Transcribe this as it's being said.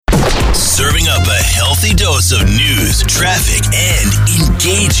Serving up a healthy dose of news, traffic, and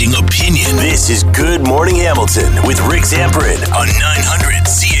engaging opinion. This is Good Morning Hamilton with Rick Zamperin on 900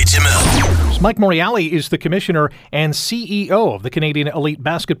 CHML. Mike Morreale is the Commissioner and CEO of the Canadian Elite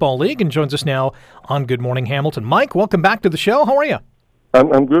Basketball League and joins us now on Good Morning Hamilton. Mike, welcome back to the show. How are you?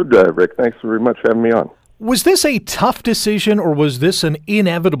 I'm good, Rick. Thanks very much for having me on. Was this a tough decision or was this an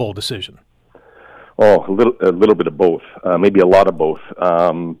inevitable decision? Oh, a little bit of both, maybe a lot of both.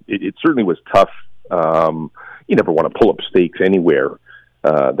 It certainly was tough. You never want to pull up stakes anywhere,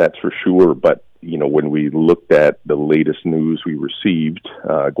 that's for sure. But, you know, when we looked at the latest news we received,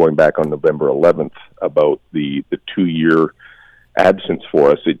 going back on November 11th, about the 2-year absence for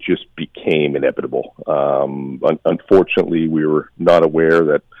us, it just became inevitable. Unfortunately, we were not aware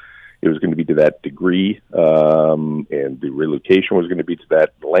that it was going to be to that degree, and the relocation was going to be to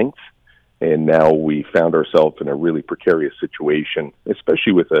that length. And now we found ourselves in a really precarious situation,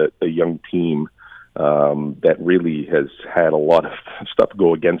 especially with a young team that really has had a lot of stuff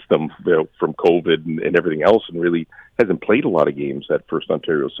go against them, you know, from COVID and everything else, and really hasn't played a lot of games at First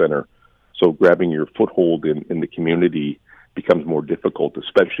Ontario Centre. So grabbing your foothold in the community becomes more difficult,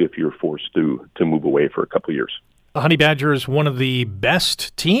 especially if you're forced to move away for a couple of years. The Honey Badgers, one of the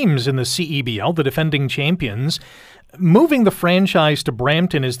best teams in the CEBL, the defending champions. Moving the franchise to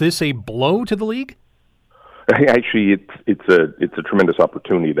Brampton, is this a blow to the league? Actually, it's a tremendous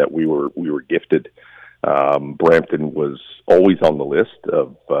opportunity that we were gifted. Brampton was always on the list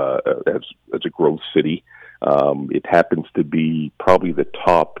of as a growth city. It happens to be probably the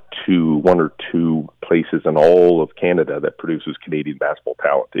top one or two places in all of Canada that produces Canadian basketball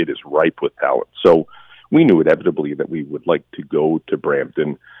talent. It is ripe with talent. So we knew inevitably that we would like to go to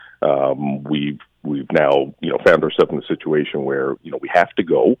Brampton. We've now, you know, found ourselves in a situation where, you know, we have to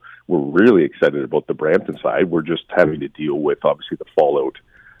go. We're really excited about the Brampton side. We're just having to deal with, obviously, the fallout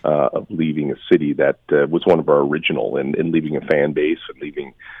of leaving a city that was one of our original, and leaving a fan base and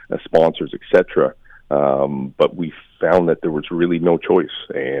leaving sponsors, etc. But we found that there was really no choice,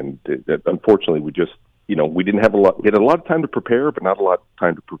 and that unfortunately, we just, you know, we didn't have a lot. We had a lot of time to prepare, but not a lot of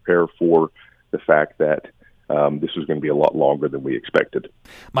time to prepare for the fact that this was going to be a lot longer than we expected.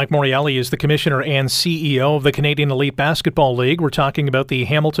 Mike Morreale is the Commissioner and CEO of the Canadian Elite Basketball League. We're talking about the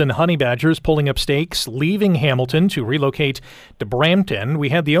Hamilton Honey Badgers pulling up stakes, leaving Hamilton to relocate to Brampton. We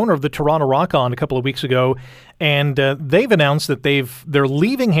had the owner of the Toronto Rock on a couple of weeks ago, and they've announced that they're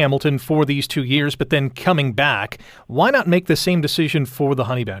leaving Hamilton for these 2 years, but then coming back. Why not make the same decision for the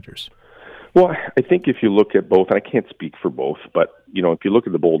Honey Badgers? Well, I think if you look at both, and I can't speak for both, but, you know, if you look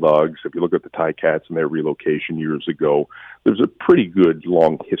at the Bulldogs, if you look at the Ticats and their relocation years ago, there's a pretty good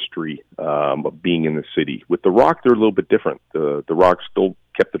long history of being in the city. With the Rock, they're a little bit different. The Rock still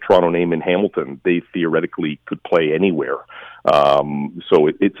kept the Toronto name in Hamilton. They theoretically could play anywhere. So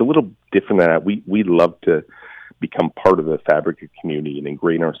it's a little different than that. We love to become part of the fabric of the community and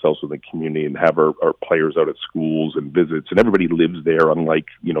ingrain ourselves with the community and have our players out at schools and visits, and everybody lives there, unlike,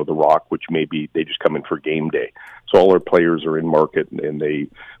 you know, the Rock, which maybe they just come in for game day. So all our players are in market and they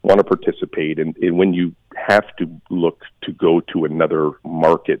want to participate. And when you have to look to go to another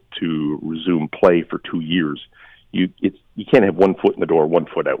market to resume play for 2 years, you can't have 1 foot in the door, 1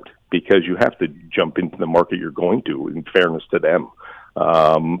 foot out, because you have to jump into the market you're going to, in fairness to them.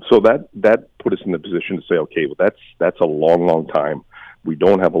 So that put us in the position to say, okay, well, that's a long time. We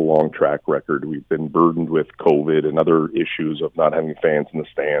don't have a long track record. We've been burdened with COVID and other issues of not having fans in the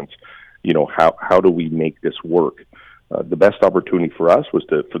stands. You know, how do we make this work? The best opportunity for us was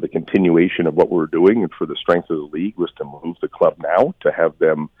for the continuation of what we were doing and for the strength of the league was to move the club now, to have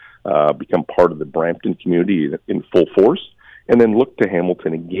them become part of the Brampton community in full force, and then look to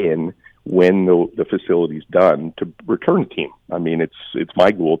Hamilton again when the facility's done to return a team. I mean, it's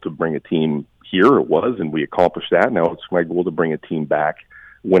my goal to bring a team here. It was, and we accomplished that. Now it's my goal to bring a team back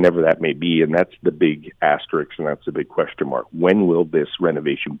whenever that may be, and that's the big asterisk, and that's the big question mark. When will this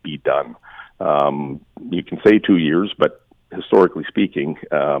renovation be done? You can say 2 years, but historically speaking,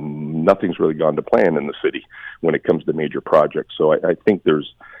 nothing's really gone to plan in the city when it comes to major projects. So I think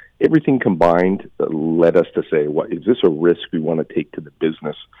there's everything combined that led us to say, what is this a risk we want to take to the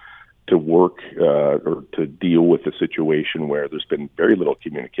business to work or to deal with a situation where there's been very little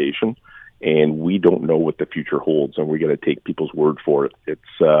communication and we don't know what the future holds, and we're going to take people's word for it.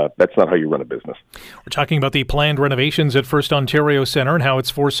 That's not how you run a business. We're talking about the planned renovations at First Ontario Centre and how it's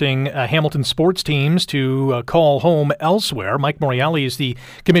forcing Hamilton sports teams to call home elsewhere. Mike Morreale is the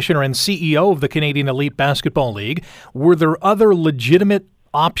Commissioner and CEO of the Canadian Elite Basketball League. Were there other legitimate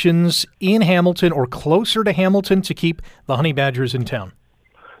options in Hamilton or closer to Hamilton to keep the Honey Badgers in town?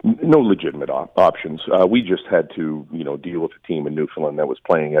 No legitimate options. We just had to, deal with a team in Newfoundland that was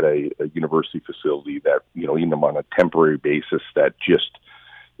playing at a university facility that, even on a temporary basis, that just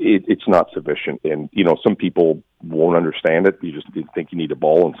it's not sufficient. And some people won't understand it. You just think you need a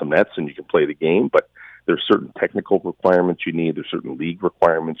ball and some nets and you can play the game, but there's certain technical requirements you need. There's certain league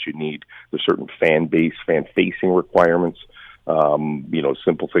requirements you need. There's certain fan-facing requirements.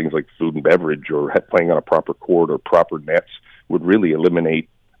 Simple things like food and beverage or playing on a proper court or proper nets would really eliminate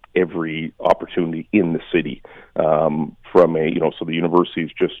every opportunity in the city so the universities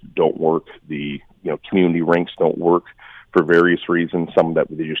just don't work. The community rinks don't work for various reasons. Some that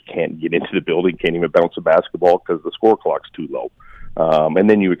they just can't get into the building, can't even bounce a basketball because the score clock's too low. And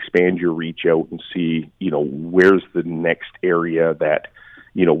then you expand your reach out and see where's the next area that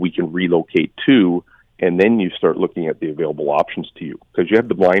we can relocate to. And then you start looking at the available options to you, because you have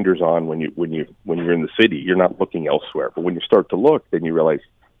the blinders on when you're in the city. You're not looking elsewhere. But when you start to look, then you realize,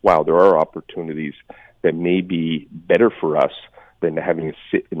 wow, there are opportunities that may be better for us than having to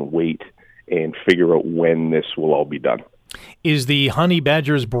sit and wait and figure out when this will all be done. Is the Honey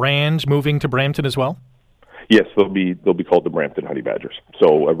Badgers brand moving to Brampton as well? Yes, they'll be called the Brampton Honey Badgers.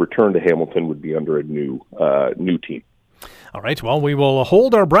 So a return to Hamilton would be under a new team. All right, well, we will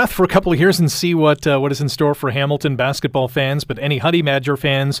hold our breath for a couple of years and see what is in store for Hamilton basketball fans. But any Honey Badger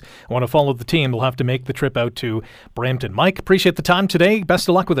fans who want to follow the team will have to make the trip out to Brampton. Mike, appreciate the time today. Best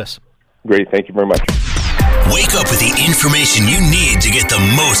of luck with this. Great. Thank you very much. Wake up with the information you need to get the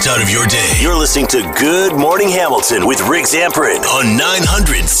most out of your day. You're listening to Good Morning Hamilton with Rick Zamperin on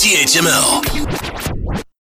 900 CHML.